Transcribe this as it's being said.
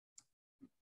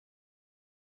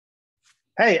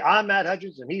Hey, I'm Matt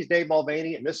Hudgens, and he's Dave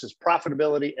Mulvaney, and this is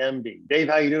Profitability MD. Dave,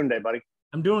 how you doing today, buddy?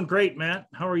 I'm doing great, Matt.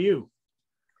 How are you?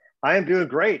 I am doing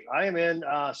great. I am in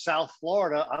South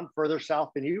Florida. I'm further south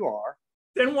than you are.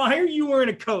 Then why are you wearing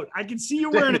a coat? I can see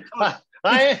you wearing a coat.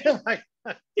 I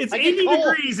am. It's 80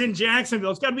 degrees in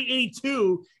Jacksonville. It's got to be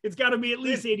 82. It's got to be at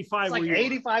least 85. It's like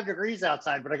 85 degrees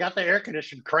outside, but I got the air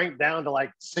conditioning cranked down to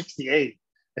like 68.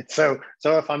 And so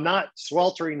if I'm not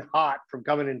sweltering hot from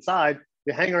coming inside,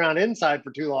 you hang around inside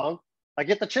for too long, I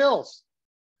get the chills.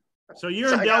 So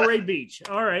you're in Delray Beach.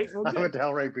 All right. Well, I'm at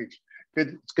Delray Beach.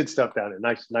 Good stuff down there.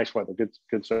 Nice weather. Good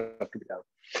stuff to be down.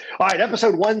 All right,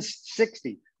 episode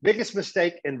 160. Biggest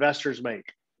mistake investors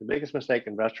make. The biggest mistake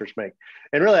investors make.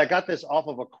 And really, I got this off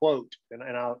of a quote, and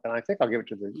I think I'll give it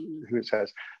to who it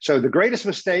says. So the greatest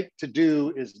mistake to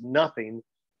do is nothing,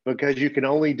 because you can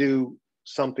only do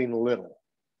something little.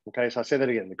 Okay, so I'll say that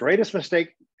again. The greatest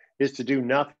mistake is to do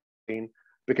nothing,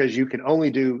 because you can only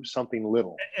do something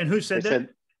little. And who said that? A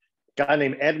guy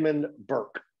named Edmund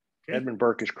Burke. Okay. Edmund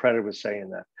Burke is credited with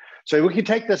saying that. So we can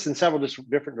take this in several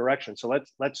different directions. So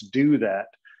let's do that.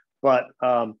 But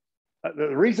the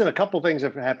reason a couple of things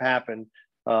have happened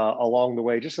along the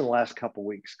way, just in the last couple of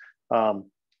weeks.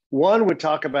 One would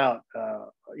talk about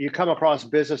you come across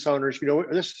business owners. You know,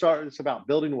 it's about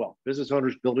building wealth. Business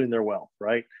owners building their wealth,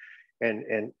 right?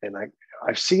 And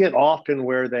I see it often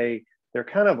where they're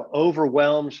kind of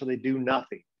overwhelmed, so they do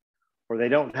nothing, or they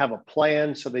don't have a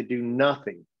plan, so they do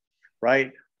nothing,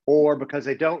 right? Or because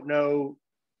they don't know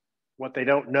what they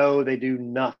don't know, they do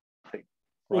nothing,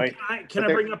 right? Well, can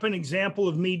I bring up an example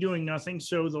of me doing nothing?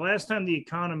 So the last time the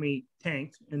economy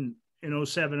tanked in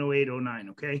 07, 08, 09,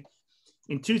 okay?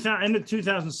 End of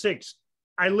 2006,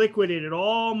 I liquidated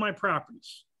all my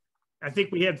properties. I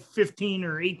think we had 15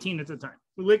 or 18 at the time.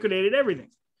 We liquidated everything.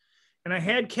 And I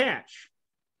had cash.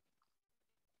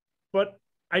 But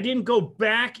I didn't go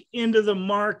back into the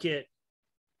market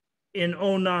in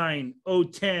 09,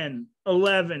 010,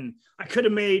 11. I could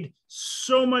have made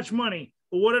so much money.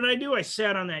 But what did I do? I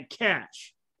sat on that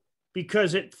cash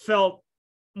because it felt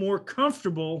more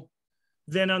comfortable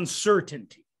than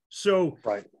uncertainty. So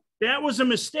that was a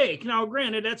mistake. Now,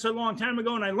 granted, that's a long time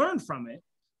ago and I learned from it.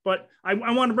 But I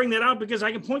want to bring that out because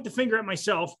I can point the finger at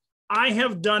myself. I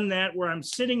have done that where I'm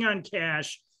sitting on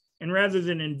cash, and rather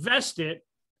than invest it,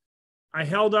 I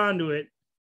held on to it,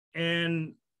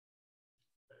 and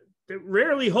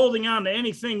rarely holding on to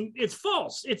anything. It's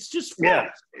false. It's just false. Yeah.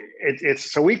 It's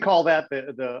so we call that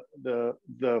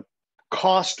the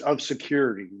cost of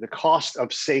security, the cost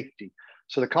of safety.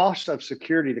 So the cost of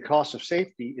security, the cost of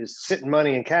safety is sitting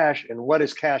money in cash. And what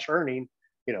is cash earning?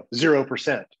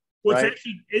 0%. Well, right?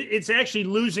 it's actually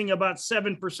losing about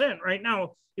 7% right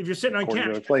now if you're sitting on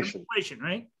cash. Inflation,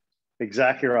 right?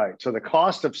 Exactly right. So the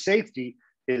cost of safety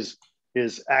is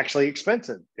actually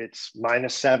expensive. It's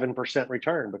minus 7%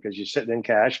 return because you're sitting in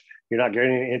cash, you're not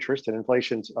getting any interest, and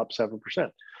inflation's up 7%.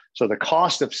 So the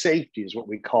cost of safety is what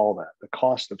we call that, the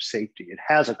cost of safety. It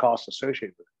has a cost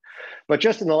associated with it. But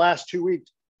just in the last 2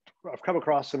 weeks, I've come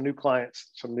across some new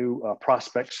clients, some new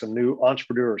prospects, some new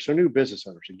entrepreneurs, some new business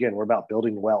owners. Again, we're about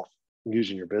building wealth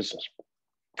using your business.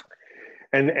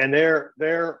 And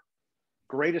their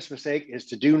greatest mistake is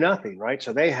to do nothing, right?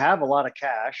 So they have a lot of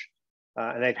cash.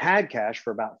 And they've had cash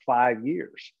for about 5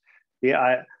 years.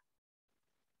 Yeah,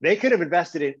 they could have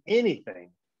invested in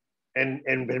anything and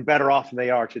been better off than they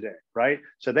are today, right?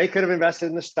 So they could have invested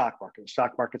in the stock market. The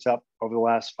stock market's up over the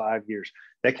last 5 years.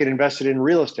 They could have invested in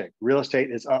real estate. Real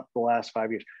estate is up the last 5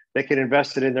 years. They could have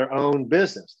invested in their own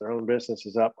business. Their own business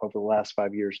is up over the last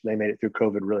 5 years. They made it through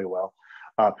COVID really well.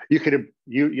 You could have,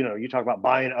 you talk about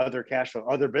buying other cash flow,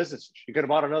 other businesses. You could have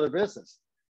bought another business,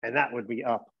 and that would be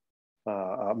up.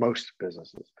 Most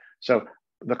businesses. So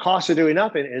the cost of doing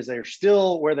nothing is they're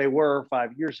still where they were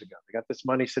 5 years ago. They got this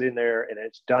money sitting there and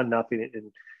it's done nothing,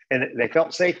 and they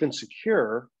felt safe and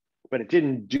secure, but it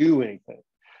didn't do anything.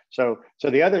 So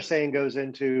the other saying goes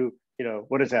into,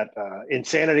 what is that?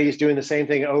 Insanity is doing the same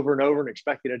thing over and over and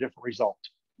expecting a different result.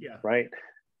 Yeah. Right.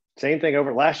 Same thing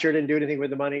over. Last year didn't do anything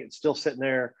with the money. It's still sitting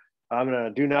there. I'm going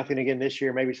to do nothing again this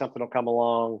year. Maybe something will come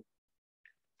along.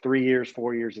 3 years,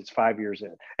 4 years, it's 5 years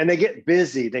in. And they get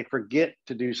busy. They forget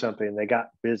to do something and they got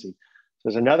busy.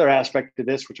 There's another aspect to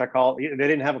this, which I call, they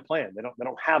didn't have a plan. They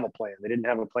don't have a plan. They didn't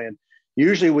have a plan.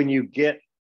 Usually when you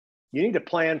need to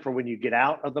plan for when you get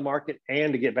out of the market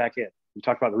and to get back in. You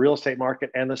talk about the real estate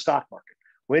market and the stock market.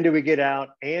 When do we get out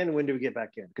and when do we get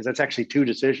back in? Because that's actually two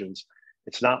decisions.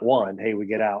 It's not one, hey, we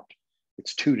get out.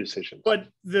 It's two decisions. But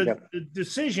the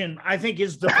decision, I think,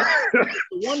 is the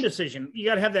one decision. You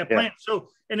got to have that plan. Yeah. So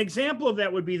an example of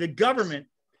that would be the government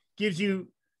gives you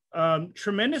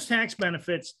tremendous tax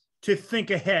benefits to think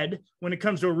ahead when it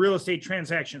comes to a real estate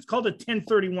transaction. It's called a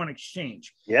 1031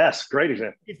 exchange. Yes, great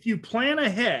example. If you plan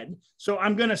ahead, so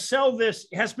I'm going to sell this,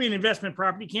 it has to be an investment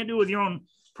property. You can't do it with your own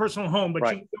personal home, but you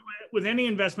can do it with any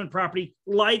investment property,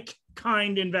 like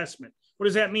kind investment. What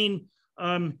does that mean?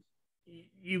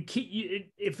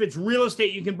 If it's real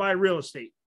estate, you can buy real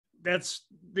estate. That's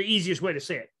the easiest way to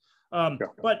say it.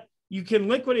 But you can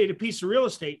liquidate a piece of real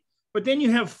estate, but then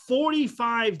you have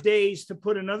 45 days to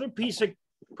put another piece of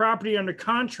property under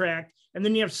contract, and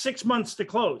then you have 6 months to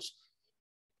close.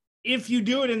 If you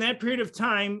do it in that period of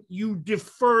time, you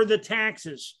defer the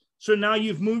taxes. So now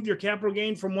you've moved your capital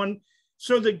gain from one.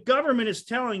 So the government is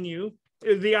telling you,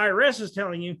 the IRS is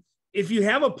telling you, if you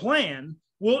have a plan,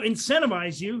 we'll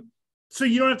incentivize you so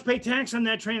you don't have to pay tax on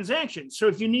that transaction. So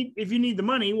if you need the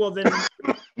money, well, then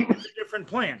it's a different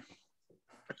plan.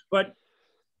 But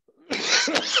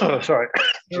sorry.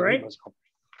 All right.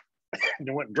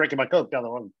 I went drinking my Coke down the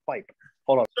wrong pipe.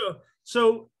 Hold on.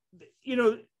 So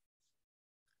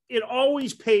it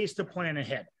always pays to plan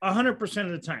ahead 100%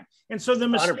 of the time. And so the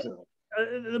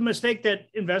mistake that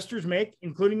investors make,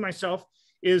 including myself,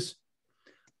 is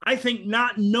I think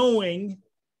not knowing,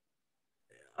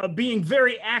 being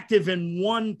very active in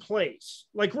one place.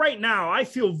 Like right now, I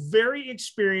feel very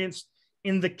experienced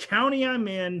in the county I'm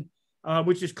in,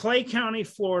 which is Clay County,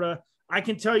 Florida. I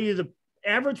can tell you the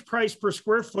average price per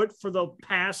square foot for the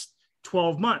past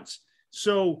 12 months.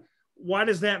 So why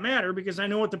does that matter? Because I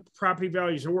know what the property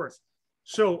values are worth.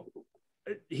 So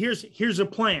here's a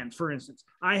plan. For instance,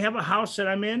 I have a house that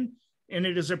I'm in, and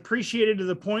it is appreciated to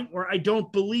the point where I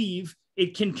don't believe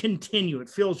it can continue. It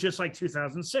feels just like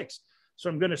 2006. So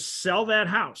I'm going to sell that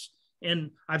house.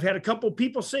 And I've had a couple of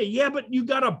people say, yeah, but you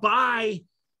got to buy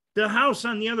the house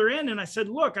on the other end. And I said,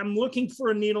 look, I'm looking for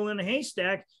a needle in a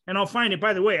haystack, and I'll find it.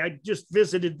 By the way, I just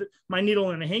visited my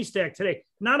needle in a haystack today.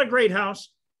 Not a great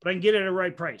house, but I can get it at a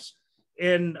right price.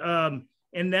 And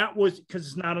that was because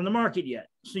it's not on the market yet.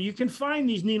 So you can find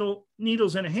these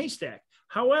needles in a haystack.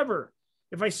 However,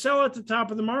 if I sell at the top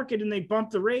of the market and they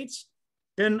bump the rates,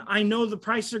 then I know the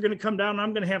prices are going to come down. And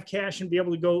I'm going to have cash and be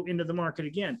able to go into the market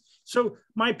again. So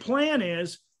my plan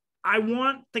is, I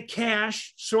want the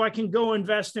cash so I can go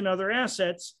invest in other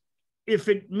assets. If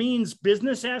it means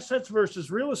business assets versus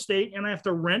real estate, and I have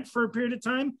to rent for a period of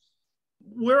time,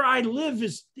 where I live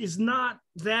is not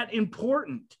that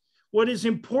important. What is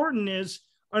important is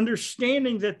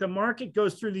understanding that the market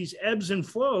goes through these ebbs and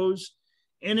flows.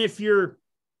 And if you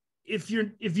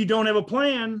don't have a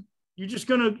plan,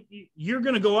 you're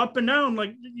gonna go up and down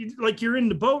like you're in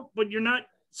the boat, but you're not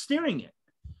steering it.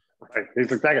 Right.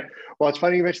 Exactly. Well, it's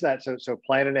funny you mentioned that. So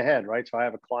planning ahead, right? So I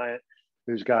have a client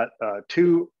who's got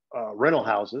two rental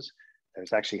houses.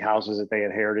 There's actually houses that they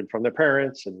inherited from their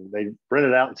parents, and they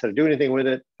rented out instead of doing anything with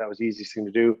it. That was the easiest thing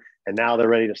to do. And now they're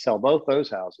ready to sell both those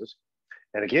houses.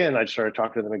 And again, I started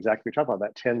talking to them exactly what you're talking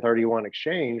about. That 1031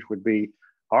 exchange would be,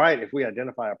 all right, if we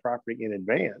identify a property in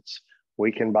advance,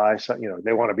 we can buy some,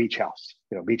 they want a beach house,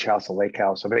 a lake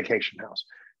house, a vacation house.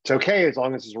 It's okay as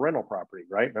long as it's a rental property,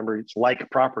 right? Remember, it's like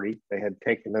property. They had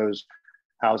taken those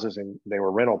houses and they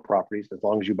were rental properties. As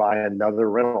long as you buy another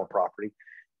rental property,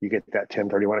 you get that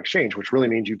 1031 exchange, which really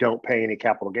means you don't pay any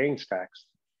capital gains tax.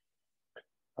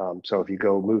 So if you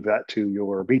go move that to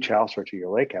your beach house or to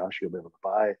your lake house, you'll be able to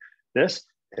buy this,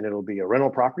 and it'll be a rental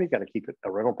property. Got to keep it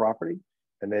a rental property.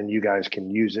 And then you guys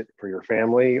can use it for your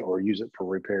family or use it for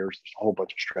repairs. There's a whole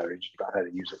bunch of strategies about how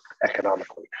to use it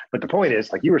economically. But the point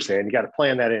is, like you were saying, you got to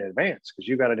plan that in advance, because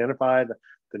you've got to identify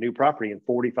the new property in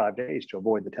 45 days to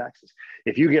avoid the taxes.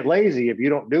 If you get lazy, if you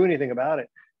don't do anything about it,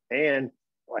 and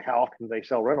like how often they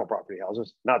sell rental property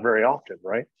houses? Not very often,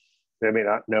 right? They may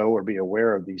not know or be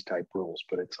aware of these type rules,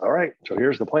 but it's all right. So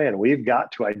here's the plan. We've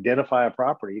got to identify a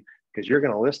property, because you're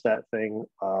going to list that thing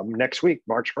next week,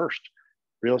 March 1st.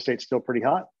 Real estate's still pretty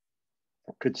hot.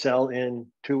 Could sell in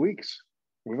 2 weeks.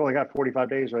 We've only got 45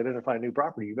 days to identify a new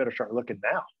property. You better start looking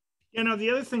now. The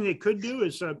other thing they could do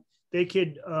is they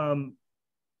could,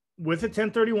 with a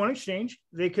 1031 exchange,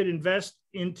 they could invest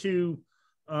into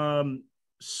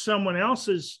someone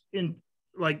else's into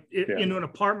an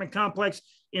apartment complex,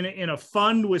 in a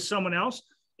fund with someone else,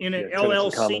 in an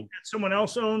LLC that someone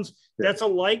else owns. Yeah. That's a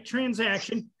like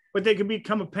transaction, but they could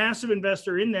become a passive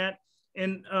investor in that,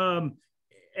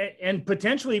 and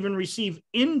potentially even receive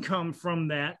income from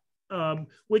that.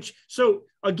 So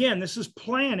again, this is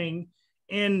planning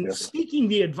and seeking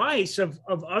the advice of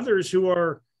others who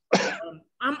are.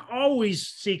 I'm always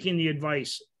seeking the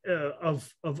advice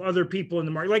of other people in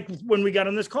the market. Like when we got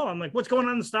on this call, I'm like, what's going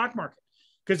on in the stock market?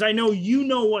 Because I know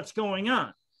what's going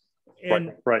on.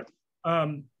 And right.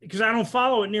 Because I don't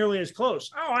follow it nearly as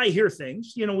close. Oh, I hear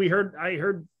things. I heard.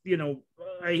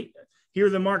 I hear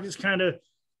the market's kind of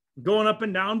going up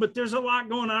and down, but there's a lot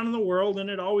going on in the world, and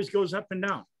it always goes up and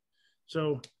down.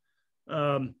 So,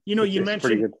 you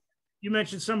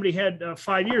mentioned somebody had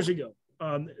 5 years ago.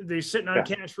 They're sitting on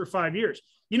cash for 5 years.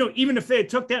 Even if they had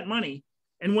took that money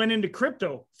and went into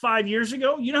crypto 5 years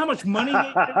ago, you know how much money they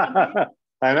made?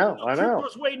 I know.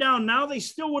 Crypto's way down now. They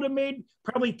still would have made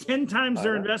probably 10 times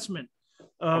their investment.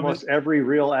 Almost every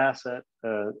real asset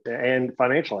and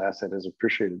financial asset is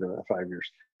appreciated in that 5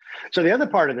 years. So the other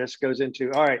part of this goes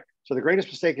into, all right, so the greatest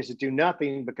mistake is to do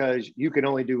nothing because you can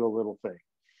only do a little thing,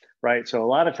 right? So a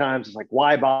lot of times it's like,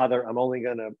 why bother? How am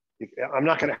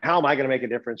I going to make a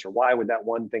difference, or why would that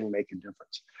one thing make a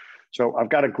difference? So I've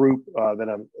got a group that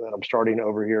I'm starting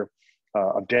over here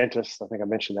of dentists. I think I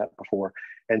mentioned that before.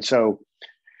 And so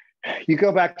you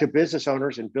go back to business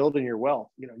owners and building your wealth.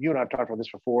 You and I've talked about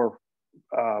this before,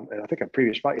 and I think a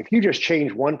previous spot. If you just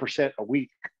change 1% a week,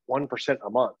 1% a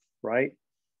month, right?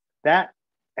 That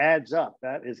adds up.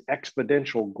 That is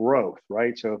exponential growth,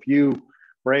 right? So if you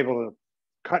were able to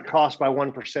cut costs by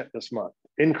 1% this month,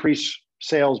 increase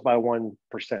sales by 1%,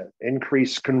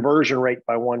 increase conversion rate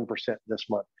by 1% this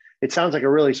month. It sounds like a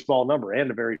really small number and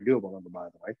a very doable number, by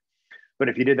the way. But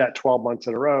if you did that 12 months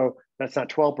in a row, that's not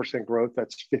 12% growth,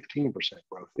 that's 15%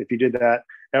 growth. If you did that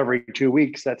every 2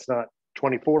 weeks, that's not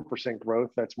 24% growth,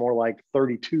 that's more like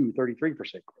 33%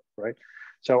 growth, right?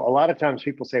 So a lot of times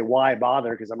people say, why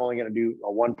bother? Because I'm only going to do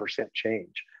a 1%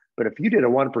 change. But if you did a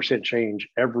 1% change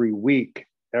every week,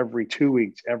 every 2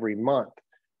 weeks, every month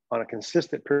on a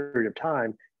consistent period of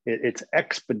time, it's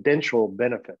exponential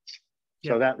benefits.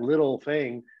 Yeah. So that little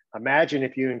thing, imagine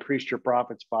if you increased your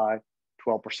profits by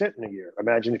 12% in a year.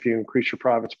 Imagine if you increase your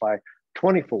profits by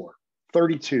 24,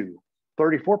 32,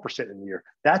 34% in a year.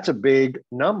 That's a big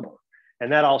number.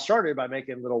 And that all started by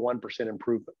making little 1%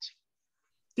 improvements.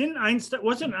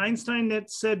 Wasn't Einstein that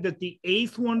said that the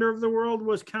eighth wonder of the world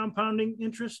was compounding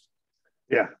interest?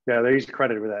 Yeah, he's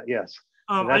credited with that. Yes.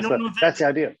 I don't know. That's the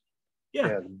idea.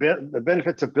 Yeah. The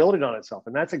benefits of building on itself.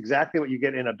 And that's exactly what you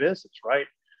get in a business, right?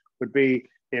 Would be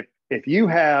if you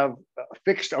have a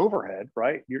fixed overhead,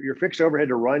 right? Your fixed overhead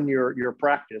to run your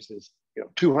practice is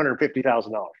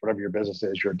 $250,000, whatever your business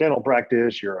is. You're a dental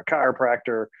practice, you're a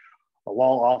chiropractor, a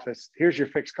law office. Here's your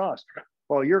fixed cost.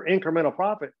 Well, your incremental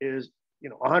profit is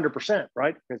 100%,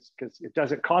 right? Because it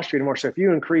doesn't cost you anymore. So if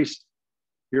you increase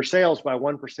your sales by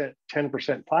 1%,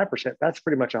 10%, 5%, that's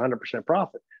pretty much 100%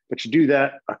 profit. But you do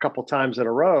that a couple times in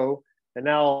a row, and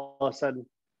now all of a sudden,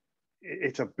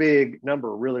 it's a big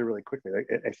number really, really quickly.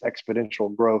 It's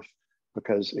exponential growth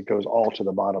because it goes all to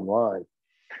the bottom line.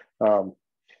 And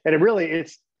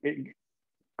it's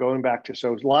going back to,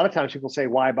 so a lot of times people say,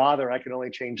 why bother? I can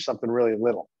only change something really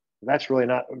little. That's really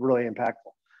not really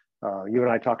impactful. You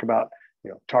and I talk about,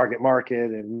 target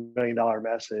market and $1 million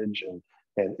message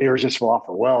and irresistible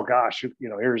offer. Well, gosh,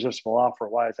 irresistible offer.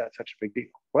 Why is that such a big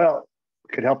deal? Well,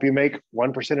 it could help you make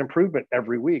 1% improvement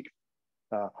every week.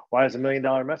 Why is $1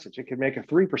 million message? It could make a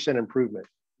 3% improvement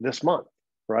this month,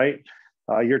 right?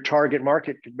 Your target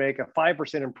market could make a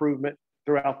 5% improvement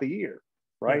throughout the year,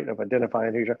 right? Of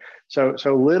identifying who's.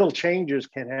 So little changes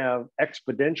can have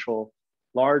exponential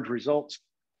large results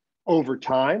over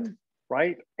time,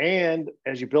 right? And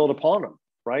as you build upon them,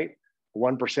 right?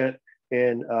 1%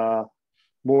 in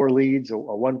more leads, a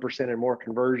 1% in more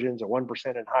conversions, a 1%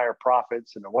 in higher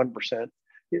profits, and a 1%.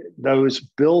 Those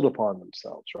build upon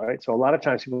themselves, right? So a lot of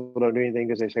times people don't do anything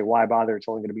because they say, why bother? It's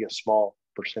only going to be a small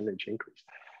percentage increase.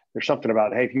 There's something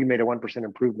about, hey, if you made a 1%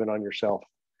 improvement on yourself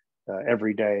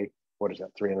every day, what is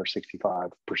that?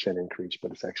 365% increase,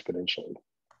 but it's exponentially,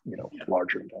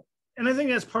 larger than that. And I think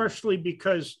that's partially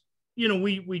because,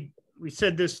 we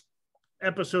said this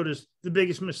episode is the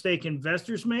biggest mistake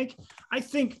investors make. I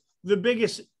think the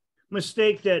biggest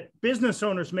mistake that business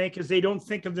owners make is they don't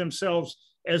think of themselves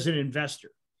as an investor.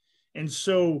 And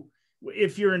so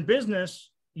if you're in business,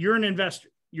 you're an investor.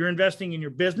 You're investing in your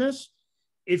business.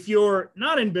 If you're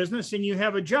not in business and you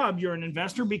have a job, you're an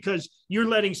investor because you're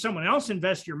letting someone else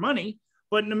invest your money.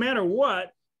 But no matter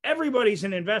what, everybody's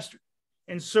an investor.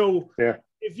 And so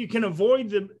if you can avoid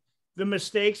the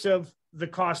mistakes of the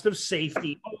cost of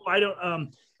safety,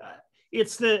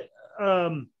 it's the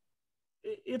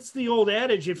old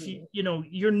adage, if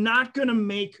you're not going to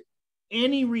make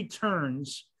any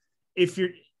returns if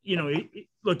you're,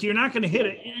 look, you're not going to hit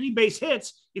any base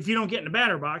hits if you don't get in the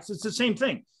batter box. It's the same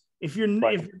thing. If your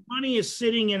money is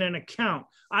sitting in an account,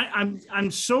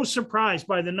 I'm so surprised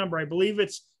by the number. I believe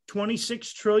it's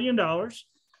 $26 trillion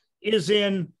is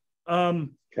in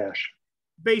cash.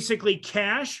 basically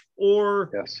cash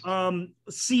or Yes.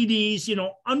 CDs,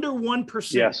 under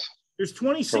 1%. Yes. There's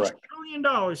 $26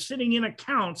 trillion sitting in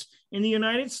accounts in the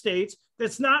United States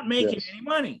that's not making any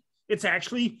money. It's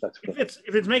actually, if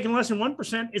it's making less than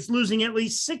 1%, it's losing at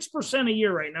least 6% a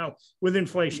year right now with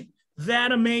inflation.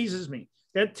 That amazes me.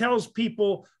 That tells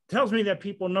me that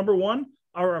people, number one,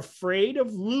 are afraid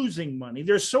of losing money.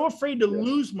 They're so afraid to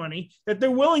lose money that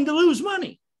they're willing to lose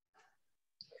money.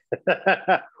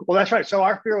 Well, that's right. So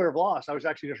our fear of loss, I was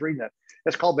actually just reading that.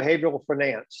 It's called behavioral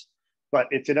finance, but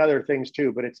it's in other things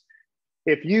too. But it's,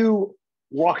 if you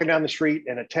walking down the street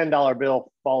and a $10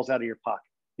 bill falls out of your pocket,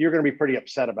 you're going to be pretty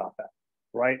upset about that,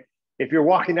 right? If you're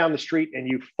walking down the street and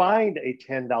you find a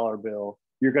 $10 bill,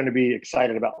 you're going to be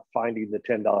excited about finding the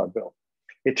 $10 bill.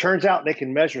 It turns out they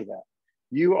can measure that.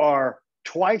 You are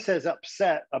twice as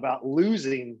upset about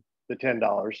losing the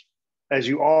 $10 as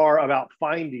you are about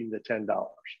finding the $10.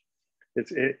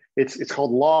 It's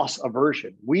called loss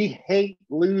aversion. We hate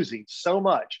losing so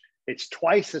much. It's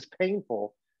twice as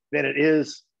painful than it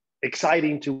is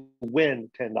exciting to win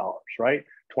 $10, right?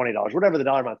 $20, whatever the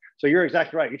dollar amount. So you're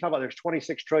exactly right. You talk about there's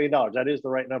 $26 trillion. That is the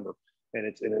right number.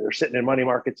 And they're sitting in money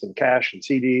markets and cash and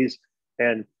CDs.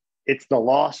 And it's the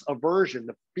loss aversion.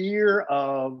 The fear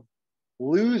of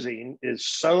losing is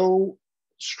so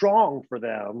strong for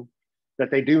them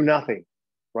that they do nothing,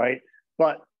 right?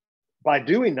 But by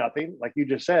doing nothing, like you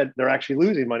just said, they're actually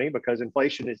losing money because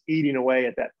inflation is eating away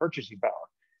at that purchasing power.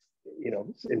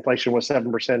 Inflation was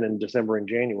 7% in December and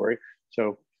January.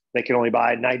 So they can only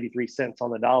buy 93 cents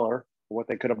on the dollar for what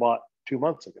they could have bought 2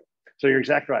 months ago. So you're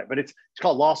exactly right. But it's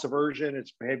called loss aversion.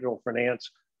 It's behavioral finance.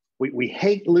 We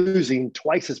hate losing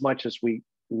twice as much as we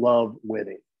love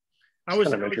winning. I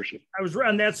was on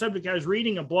that subject. I was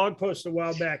reading a blog post a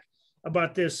while back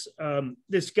about this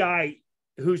guy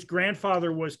whose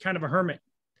grandfather was kind of a hermit,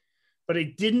 but he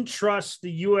didn't trust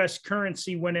the U.S.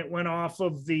 currency when it went off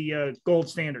of the gold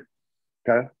standard.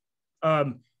 Okay.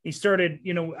 He started,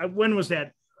 when was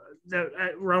that?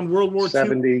 Around World War II?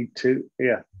 72.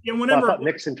 Yeah. Yeah. Whenever I thought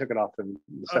Nixon took it off in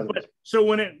the 70s. So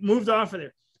when it moved off of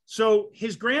there, so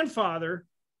his grandfather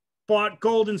bought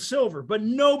gold and silver, but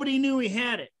nobody knew he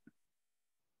had it.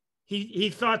 He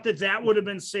thought that would have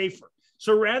been safer.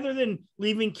 So rather than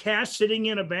leaving cash sitting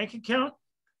in a bank account,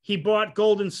 he bought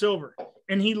gold and silver,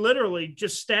 and he literally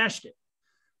just stashed it.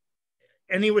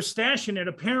 And he was stashing it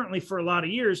apparently for a lot of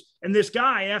years. And this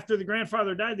guy, after the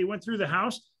grandfather died, they went through the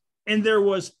house and there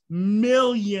was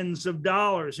millions of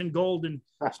dollars in gold and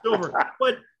silver.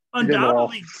 But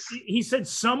undoubtedly, he said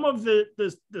some of the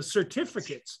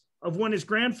certificates of when his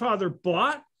grandfather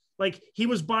bought, like he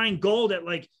was buying gold at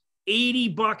like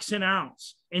 $80 an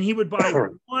ounce, and he would buy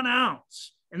 1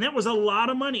 ounce. And that was a lot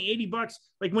of money, $80.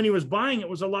 Like when he was buying, it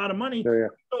was a lot of money. Yeah.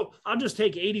 So I'll just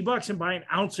take $80 and buy an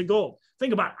ounce of gold.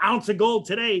 Think about ounce of gold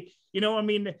today.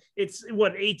 It's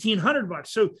what, $1,800.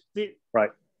 So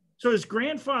So his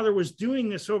grandfather was doing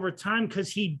this over time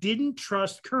because he didn't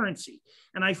trust currency.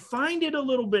 And I find it a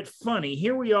little bit funny.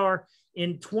 Here we are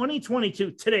in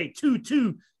 2022 today,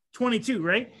 2/2/22,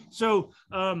 right? So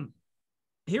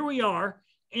here we are,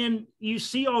 and you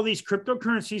see all these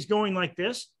cryptocurrencies going like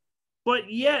this.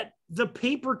 But yet the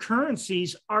paper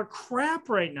currencies are crap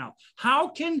right now. How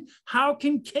can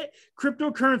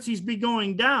cryptocurrencies be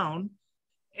going down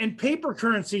and paper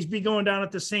currencies be going down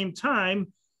at the same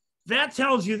time? That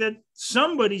tells you that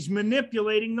somebody's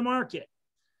manipulating the market.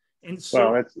 And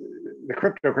so, well, the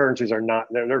cryptocurrencies are not,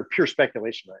 they're pure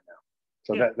speculation right now.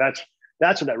 So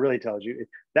that's what that really tells you.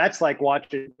 That's like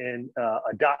watching in a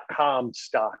 .com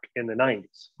stock in the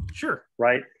 90s. Sure.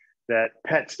 Right. That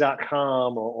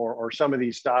pets.com or some of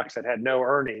these stocks that had no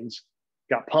earnings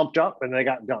got pumped up and they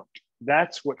got dumped.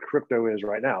 That's what crypto is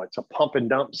right now. It's a pump and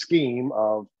dump scheme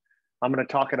of, I'm going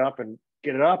to talk it up and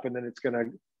get it up, and then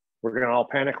we're going to all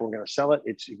panic. We're going to sell it.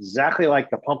 It's exactly like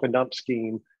the pump and dump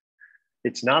scheme.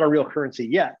 It's not a real currency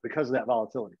yet because of that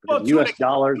volatility. Because the US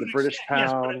dollar, the British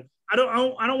pound. Yes, I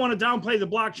don't want to downplay the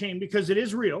blockchain because it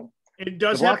is real. It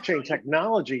does. The blockchain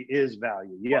technology is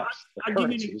value. Yes, well, the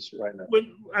currencies right now.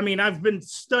 I've been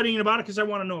studying about it because I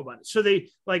want to know about it. So they,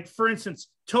 like, for instance,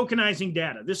 tokenizing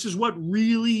data. This is what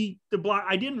really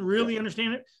I didn't really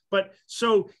understand it, but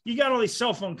so you got all these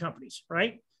cell phone companies,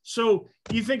 right? So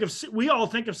we all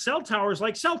think of cell towers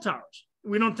like cell towers.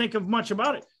 We don't think of much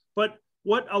about it. But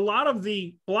what a lot of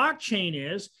the blockchain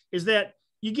is that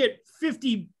you get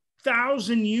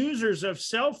 50,000 users of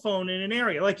cell phone in an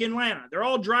area, like in Atlanta. They're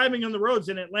all driving on the roads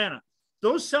in Atlanta.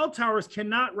 Those cell towers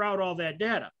cannot route all that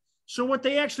data. So what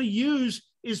they actually use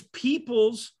is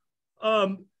people's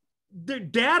the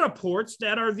data ports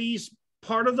that are these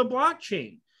part of the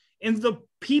blockchain. And the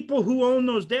people who own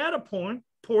those data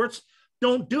ports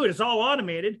don't do it. It's all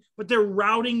automated, but they're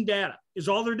routing data is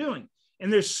all they're doing.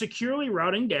 And they're securely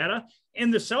routing data,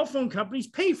 and the cell phone companies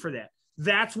pay for that.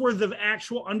 That's where the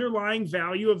actual underlying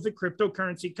value of the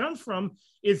cryptocurrency comes from.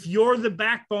 If you're the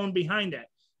backbone behind that,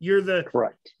 you're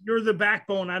the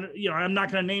backbone. I'm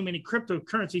not going to name any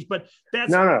cryptocurrencies, but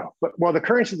that's no. But well, the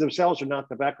currencies themselves are not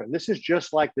the backbone. This is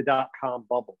just like the .com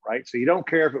bubble, right? So you don't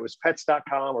care if it was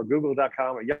pets.com or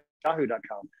google.com or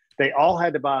yahoo.com. They all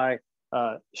had to buy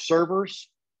servers.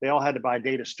 They all had to buy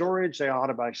data storage. They all had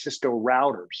to buy Cisco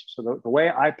routers. So the way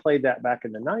I played that back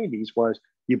in the 90s was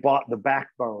you bought the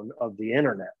backbone of the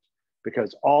internet,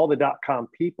 because all the .com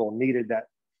people needed that.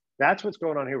 That's what's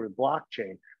going on here with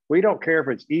blockchain. We don't care if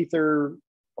it's Ether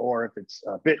or if it's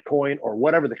Bitcoin or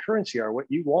whatever the currency are. What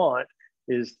you want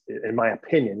is, in my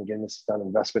opinion, again, this is not an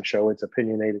investment show, it's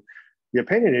opinionated. The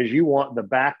opinion is you want the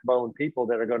backbone people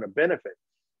that are going to benefit.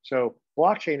 So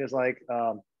blockchain is like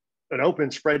an open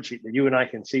spreadsheet that you and I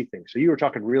can see things. So you were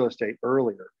talking real estate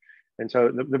earlier. And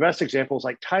so the best example is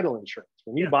like title insurance.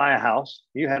 When you buy a house,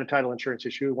 you had a title insurance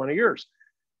issue with one of yours.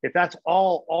 If that's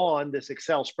all on this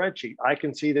Excel spreadsheet, I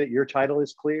can see that your title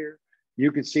is clear.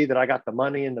 You can see that I got the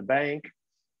money in the bank.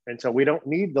 And so we don't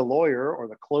need the lawyer or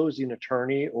the closing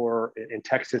attorney, or in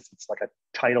Texas, it's like a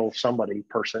title somebody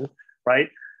person, right?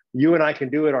 You and I can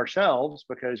do it ourselves,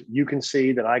 because you can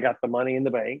see that I got the money in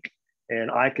the bank,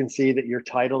 and I can see that your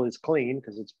title is clean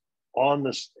because it's on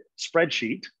the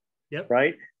spreadsheet,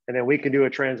 right? And then we can do a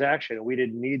transaction, and we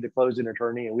didn't need the closing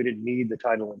attorney, and we didn't need the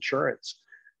title insurance.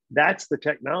 That's the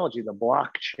technology, the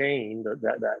blockchain,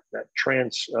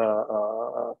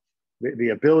 the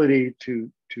ability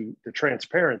to the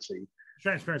transparency.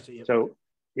 Transparency. Yep. So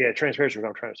yeah, transparency is what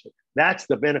I'm trying to say. That's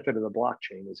the benefit of the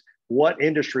blockchain, is what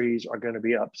industries are going to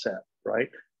be upset, right?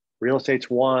 Real estate's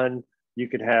one. You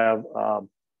could have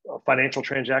financial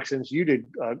transactions. You did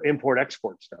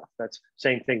import-export stuff. That's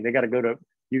same thing. You got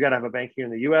to have a bank here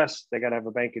in the US. They got to have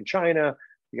a bank in China.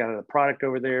 You got to have a product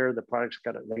over there. The product's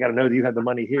they got to know that you have the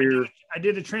money here. I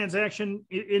did a transaction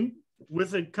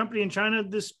with a company in China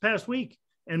this past week,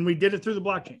 and we did it through the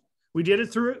blockchain. We did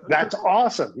it through. That's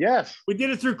awesome. Yes. We did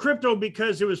it through crypto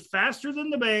because it was faster than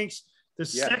the banks. The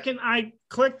second I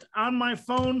clicked on my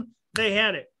phone, they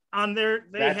had it on there.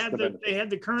 They had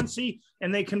the currency,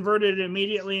 and they converted it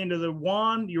immediately into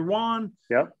your yuan.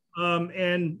 Yep.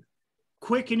 And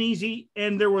quick and easy.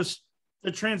 And there was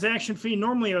the transaction fee.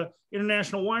 Normally a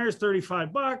international wire is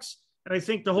 $35. And I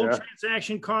think the whole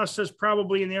transaction cost us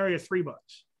probably in the area of $3.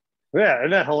 Yeah.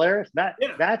 Isn't that hilarious?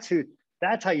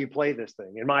 That's how you play this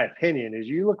thing, in my opinion, is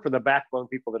you look for the backbone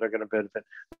people that are going to benefit,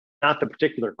 not the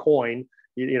particular coin.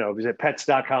 You know, is it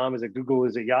pets.com? Is it Google?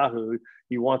 Is it Yahoo?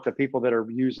 You want the people that are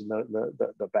using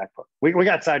the backbone. We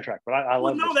got sidetracked, but I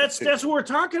love. No, that's what we're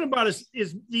talking about.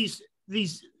 Is these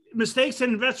mistakes that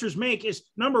investors make? Is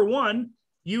number one,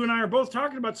 you and I are both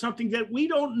talking about something that we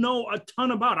don't know a ton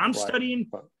about. I'm studying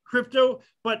crypto,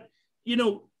 but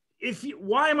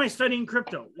why am I studying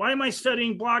crypto? Why am I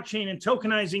studying blockchain and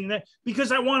tokenizing that?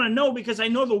 Because I want to know, because I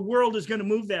know the world is going to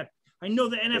move that. I know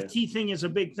the NFT thing is a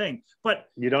big thing, but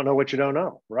you don't know what you don't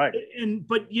know. Right.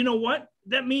 But you know what?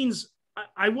 That means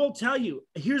I will tell you,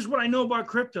 here's what I know about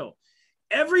crypto.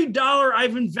 Every dollar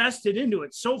I've invested into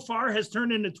it so far has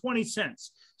turned into 20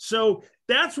 cents. So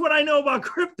that's what I know about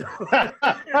crypto.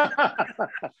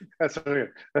 That's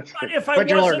weird. If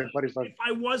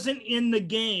I wasn't in the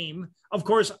game, of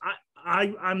course,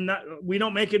 I'm not. We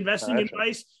don't make investing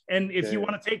advice. And if you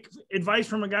want to take advice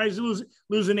from a guy who's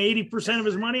losing 80% of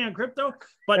his money on crypto,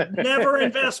 but never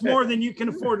invest more than you can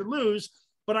afford to lose.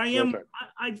 But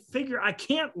I figure I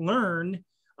can't learn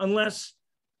unless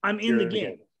I'm in the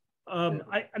game.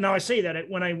 I say that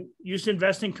when I used to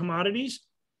invest in commodities,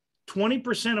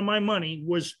 20% of my money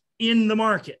was in the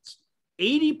markets.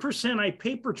 80% I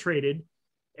paper traded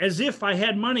as if I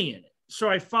had money in it. So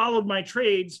I followed my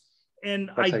trades,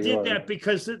 and I did that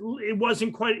because it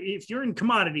wasn't quite, if you're in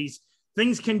commodities,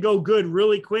 things can go good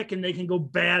really quick and they can go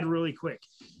bad really quick.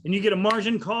 And you get a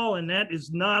margin call, and that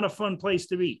is not a fun place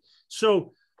to be.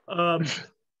 So,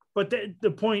 but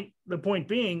the point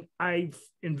being, I've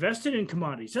invested in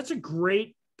commodities. That's a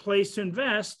great place to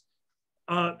invest,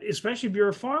 especially if you're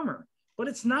a farmer. But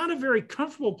it's not a very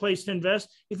comfortable place to invest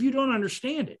if you don't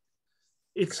understand it.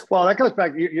 That goes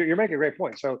back. You're making a great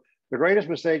point. So the greatest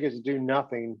mistake is to do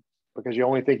nothing because you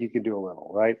only think you can do a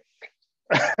little, right?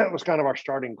 That was kind of our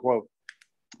starting quote.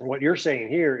 What you're saying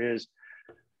here is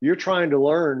you're trying to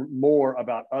learn more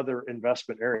about other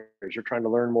investment areas. You're trying to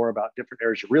learn more about different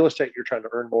areas of real estate. You're trying to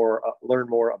learn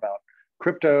more about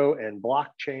crypto and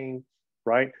blockchain,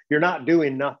 right? You're not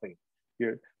doing nothing.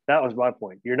 That was my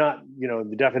point. You're not,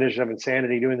 the definition of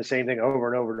insanity, doing the same thing over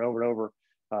and over and over and over.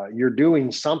 You're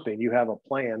doing something. You have a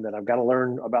plan that I've got to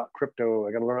learn about crypto.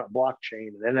 I got to learn about blockchain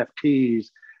and NFTs,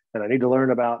 and I need to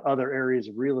learn about other areas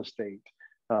of real estate.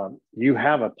 You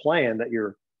have a plan that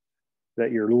you're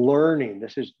learning.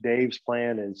 This is Dave's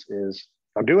plan. Is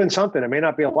I'm doing something. It may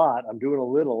not be a lot. I'm doing a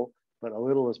little, but a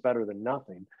little is better than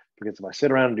nothing. Because if I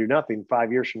sit around and do nothing,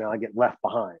 5 years from now, I get left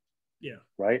behind. Yeah.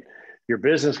 Right. Your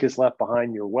business gets left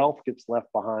behind. Your wealth gets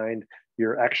left behind.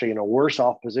 You're actually in a worse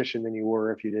off position than you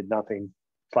were if you did nothing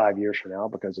 5 years from now,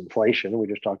 because inflation. We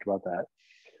just talked about that.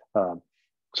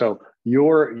 So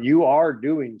you are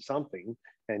doing something,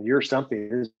 and your something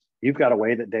is, you've got a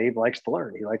way that Dave likes to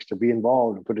learn. He likes to be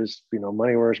involved and put his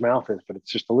money where his mouth is. But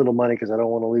it's just a little money because I don't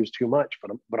want to lose too much.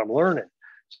 But I'm learning.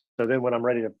 So then when I'm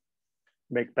ready to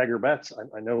make bigger bets,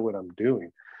 I know what I'm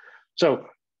doing. So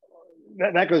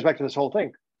that goes back to this whole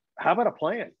thing. How about a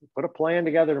plan? Put a plan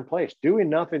together in place. Doing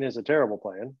nothing is a terrible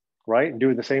plan, right? And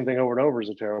doing the same thing over and over is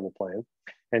a terrible plan.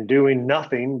 And doing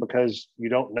nothing because you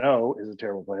don't know is a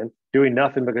terrible plan. Doing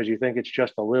nothing because you think it's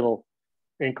just a little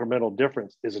incremental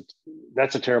difference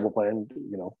that's a terrible plan.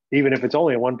 Even if it's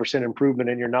only a 1% improvement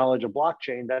in your knowledge of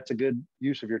blockchain, that's a good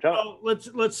use of your time. Well,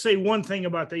 let's say one thing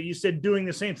about that. You said doing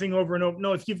the same thing over and over.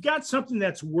 No, if you've got something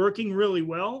that's working really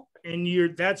well, and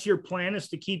that's your plan is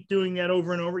to keep doing that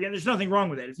over and over again, there's nothing wrong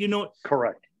with that. If you know,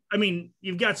 correct. I mean,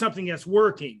 you've got something that's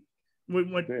working.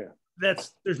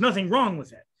 There's nothing wrong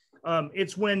with that.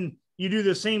 It's when you do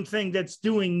the same thing that's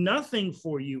doing nothing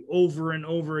for you over and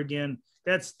over again.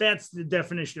 That's the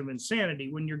definition of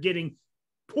insanity, when you're getting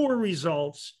poor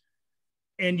results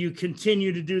and you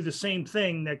continue to do the same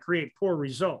thing that create poor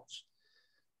results.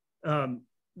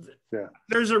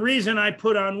 There's a reason I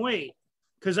put on weight,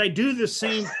 because I do the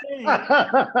same thing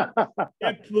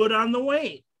that put on the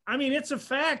weight. I mean, it's a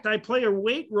fact. I play a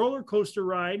weight roller coaster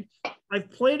ride.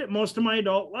 I've played it most of my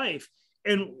adult life.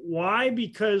 And why?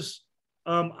 Because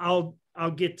I'll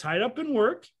get tied up in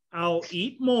work. I'll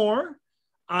eat more.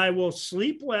 I will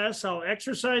sleep less. I'll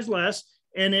exercise less.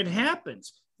 And it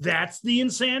happens. That's the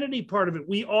insanity part of it.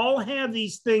 We all have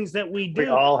these things that we do. We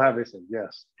all have these things,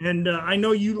 yes. And I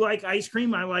know you like ice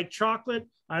cream. I like chocolate.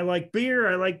 I like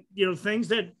beer. I like, things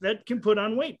that can put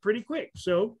on weight pretty quick.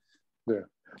 So, yeah.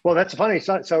 Well, that's funny.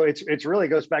 So it's really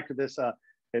goes back to this.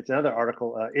 It's another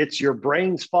article. It's your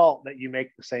brain's fault that you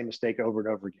make the same mistake over and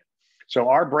over again. So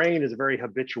our brain is a very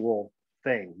habitual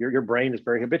thing. Your brain is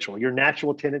very habitual. Your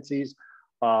natural tendencies.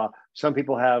 Some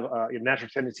people have a natural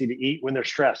tendency to eat when they're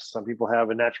stressed. Some people have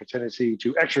a natural tendency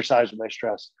to exercise when they're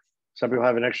stressed. Some people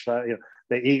have an exercise,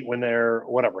 they eat when they're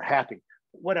happy,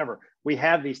 whatever. We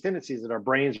have these tendencies that our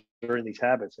brains are in these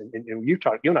habits. And you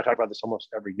and I talk about this almost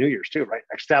every New Year's too, right?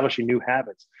 Establishing new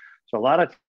habits. So a lot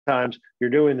of times you're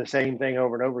doing the same thing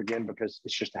over and over again because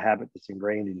it's just a habit that's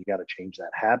ingrained, and you got to change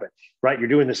that habit, right? You're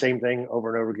doing the same thing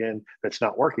over and over again that's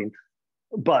not working,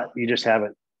 but you just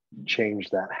haven't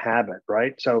change that habit,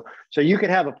 right? So you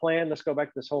could have a plan. Let's go back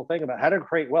to this whole thing about how to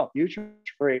create wealth. You should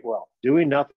create wealth. Doing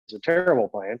nothing is a terrible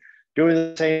plan. Doing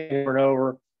the same over and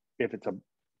over, if it's a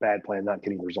bad plan, not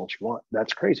getting the results you want,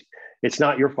 that's crazy. It's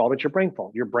not your fault. It's your brain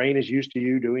fault. Your brain is used to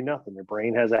you doing nothing. Your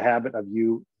brain has a habit of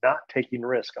you not taking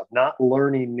risk, of not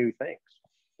learning new things.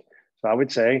 So I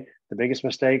would say the biggest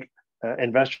mistake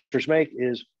investors make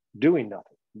is doing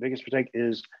nothing. The biggest mistake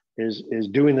is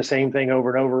doing the same thing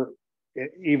over and over,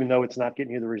 even though it's not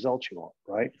getting you the results you want,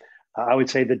 right? I would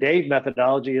say the Dave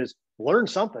methodology is learn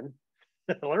something,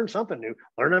 learn something new,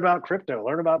 learn about crypto,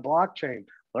 learn about blockchain,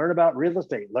 learn about real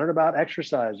estate, learn about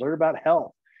exercise, learn about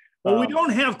health. Well, we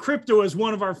don't have crypto as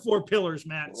one of our 4 pillars,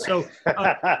 Matt. So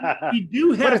we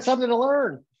do have, but it's something to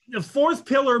learn. The 4th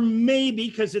pillar, maybe,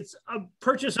 because it's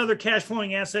purchase other cash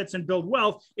flowing assets and build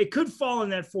wealth. It could fall in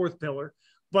that 4th pillar,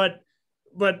 but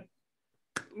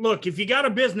look, if you got a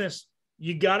business,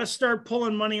 you got to start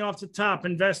pulling money off the top,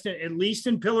 invest in, at least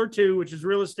in pillar 2, which is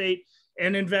real estate,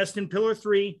 and invest in pillar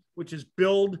 3, which is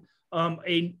build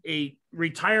a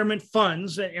retirement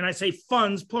funds. And I say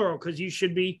funds plural, because you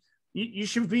should be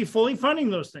fully funding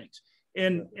those things.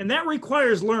 And that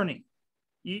requires learning.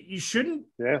 You shouldn't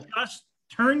just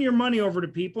turn your money over to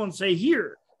people and say,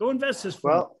 here, go invest this.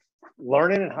 Well,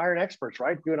 learning and hiring experts,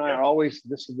 right? You and I are always,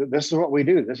 this is what we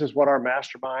do. This is what our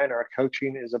mastermind, our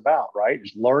coaching is about, right?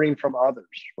 Is learning from others,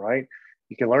 right?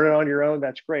 You can learn it on your own.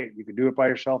 That's great. You can do it by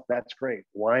yourself. That's great.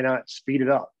 Why not speed it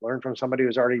up? Learn from somebody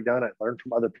who's already done it. Learn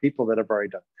from other people that have already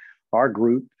done it. Our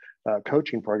group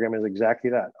coaching program is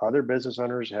exactly that. Other business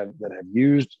owners that have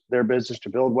used their business to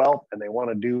build wealth, and they want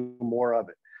to do more of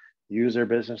it. Use their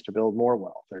business to build more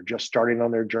wealth. They're just starting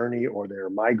on their journey, or they're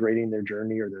migrating their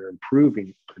journey, or they're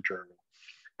improving their journey.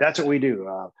 that's what we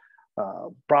do.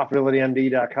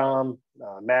 ProfitabilityMD.com,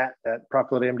 Matt at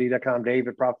ProfitabilityMD.com, Dave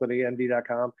at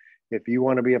ProfitabilityMD.com. If you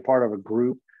want to be a part of a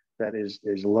group that is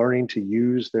learning to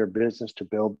use their business to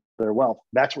build their wealth,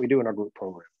 that's what we do in our group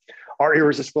program. Our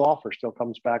irresistible offer still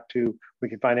comes back to, we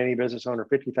can find any business owner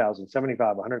 $50,000,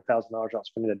 $75,000, $100,000 out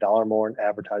spending $1 more in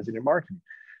advertising and marketing.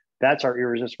 That's our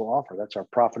irresistible offer. That's our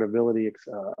profitability,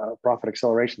 profit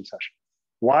acceleration session.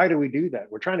 Why do we do that?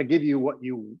 We're trying to give you what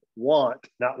you want,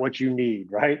 not what you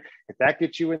need, right? If that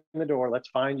gets you in the door, let's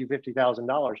find you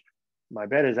 $50,000. My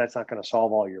bet is that's not going to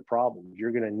solve all your problems.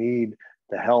 You're going to need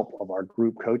the help of our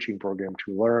group coaching program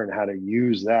to learn how to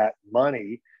use that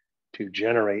money to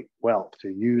generate wealth, to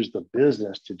use the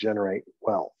business to generate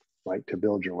wealth, right? To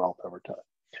build your wealth over time.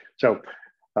 So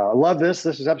I love this.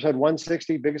 This is episode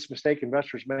 160, biggest mistake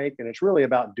investors make. And it's really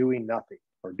about doing nothing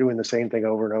or doing the same thing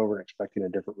over and over and expecting a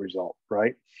different result,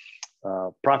 right?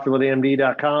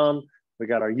 ProfitabilityMD.com. We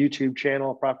got our YouTube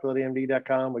channel,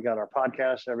 ProfitabilityMD.com. We got our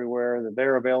podcasts everywhere that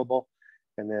they're available.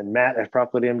 And then Matt at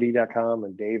ProfitabilityMD.com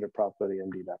and Dave at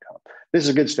ProfitabilityMD.com. This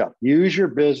is good stuff. Use your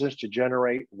business to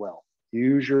generate wealth.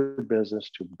 Use your business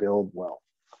to build wealth.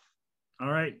 All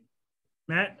right,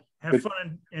 Matt, have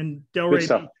fun and Delray.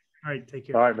 All right, take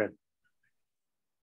care. All right, man.